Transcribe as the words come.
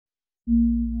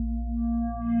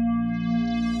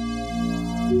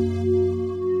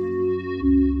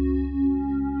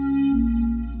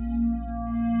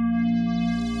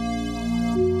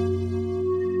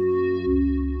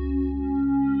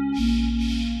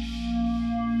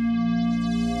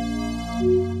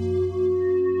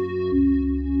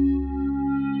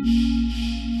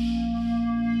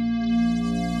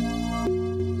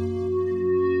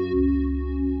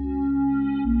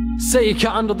Say you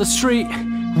can't handle the street.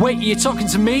 Wait, you're talking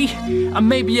to me? I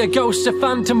may be a ghost, a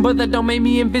phantom, but that don't make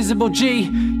me invisible, G.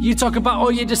 You talk about all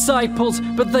your disciples,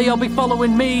 but they all be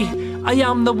following me. I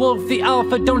am the wolf, the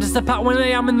alpha, don't step out when I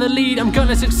am in the lead. I'm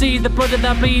gonna succeed, the blood of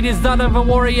that bleed is that of a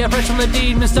warrior, fresh from the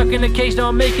deed. Been stuck in a cage, now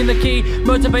I'm making the key.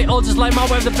 Motivate all just like Mark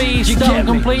Webb the beast. You get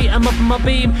complete, I'm up in my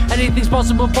beam. Anything's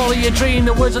possible, follow your dream.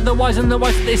 The words of the wise and the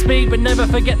wise that they speak, but never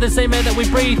forget the same air that we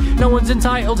breathe. No one's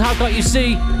entitled, how can't you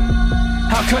see?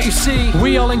 How can't you see?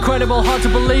 We all incredible, hard to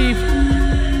believe.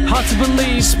 Hard to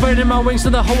believe. Spreading my wings so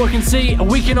the whole world can see. And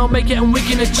we can all make it and we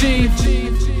can achieve.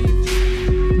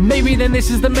 Maybe then this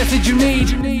is the message you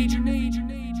need.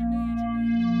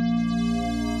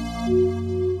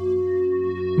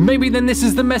 Maybe then this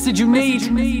is the message you need.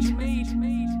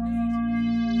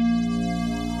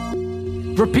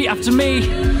 Repeat after me.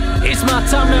 It's my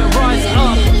time to rise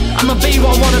up. I'ma be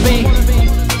what I wanna be.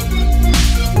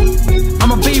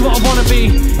 I'ma be what I wanna be.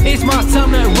 It's my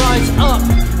time to rise up.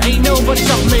 Ain't nobody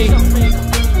stopping me.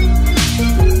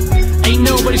 Ain't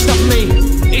nobody stopping me.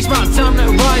 It's my time to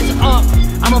rise up.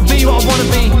 I'ma be what I wanna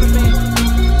be.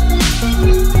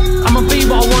 I'ma be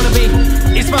what I wanna be.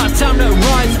 It's my time to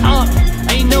rise up.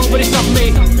 Ain't nobody stopping me.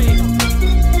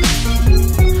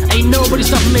 Ain't nobody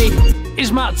stopping me.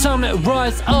 It's my time to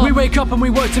rise up. We wake up and we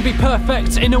work to be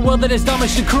perfect in a world that is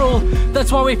damaged and cruel.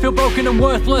 That's why we feel broken and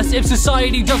worthless if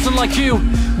society doesn't like you.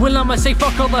 Well, I'ma say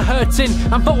fuck all the hurting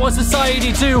and fuck what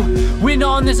society do. We're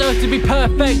not on this earth to be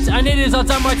perfect, and it is our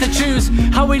damn right to choose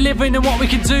how we live in and what we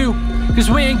can do. Cause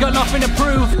we ain't got nothing to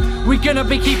prove. We're gonna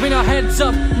be keeping our heads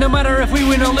up, no matter if we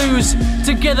win or lose.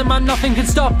 Together, man, nothing can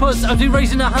stop us. I'll be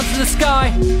raising our hands to the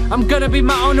sky. I'm gonna be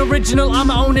my own original,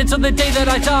 I'ma own it till the day that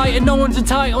I die. And no one's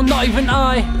entitled, not even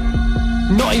I.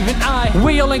 Not even I.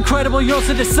 We all incredible, yours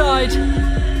to decide.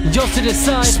 Yours to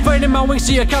decide. Spreading my wings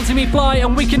so you can't see me fly.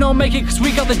 And we can all make it cause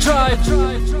we got the drive.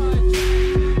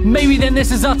 Maybe then this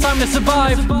is our time to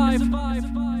survive.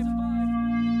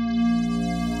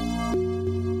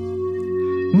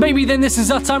 Maybe then this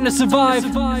is our time to survive.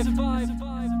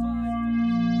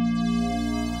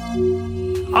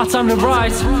 Our time to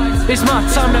rise. It's my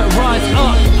time to rise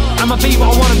up. I'ma be what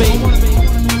I wanna be.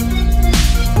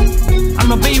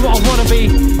 I'ma be what I wanna be.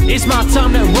 It's my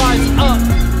time to rise up.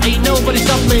 Ain't nobody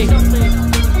stopping me.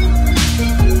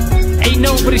 Ain't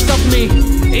nobody stopping me.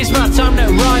 It's my time to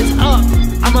rise up.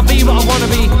 I'ma be what I wanna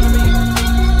be.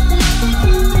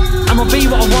 I'ma be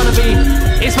what I wanna be.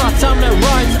 It's my time to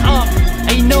rise up.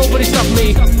 Ain't nobody stopping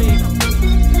me.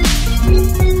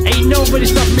 Ain't nobody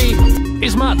stopping me.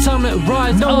 It's my time to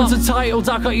rise up. No one's entitled,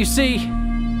 how can't you see?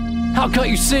 How can't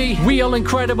you see? We all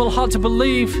incredible, hard to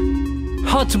believe.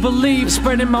 Hard to believe.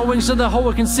 Spreading my wings so the whole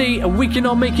world can see. And we can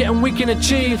all make it and we can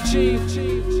achieve.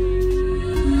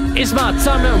 It's my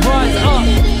time to rise up.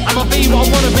 I'ma be what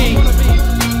I wanna be.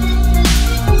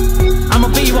 I'ma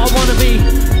be what I wanna be.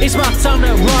 It's my time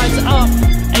to rise up.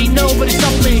 Ain't nobody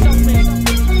stopping me.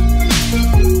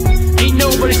 Ain't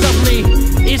nobody stopping me.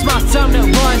 It's my time to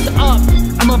rise up.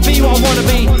 I'ma be what I wanna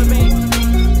be.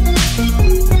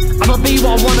 I'ma be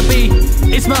what I wanna be.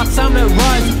 It's my time to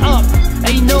rise up.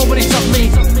 Ain't nobody stopping me.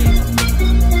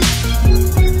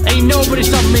 Ain't nobody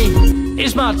stopping me.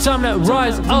 It's my time to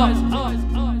rise up.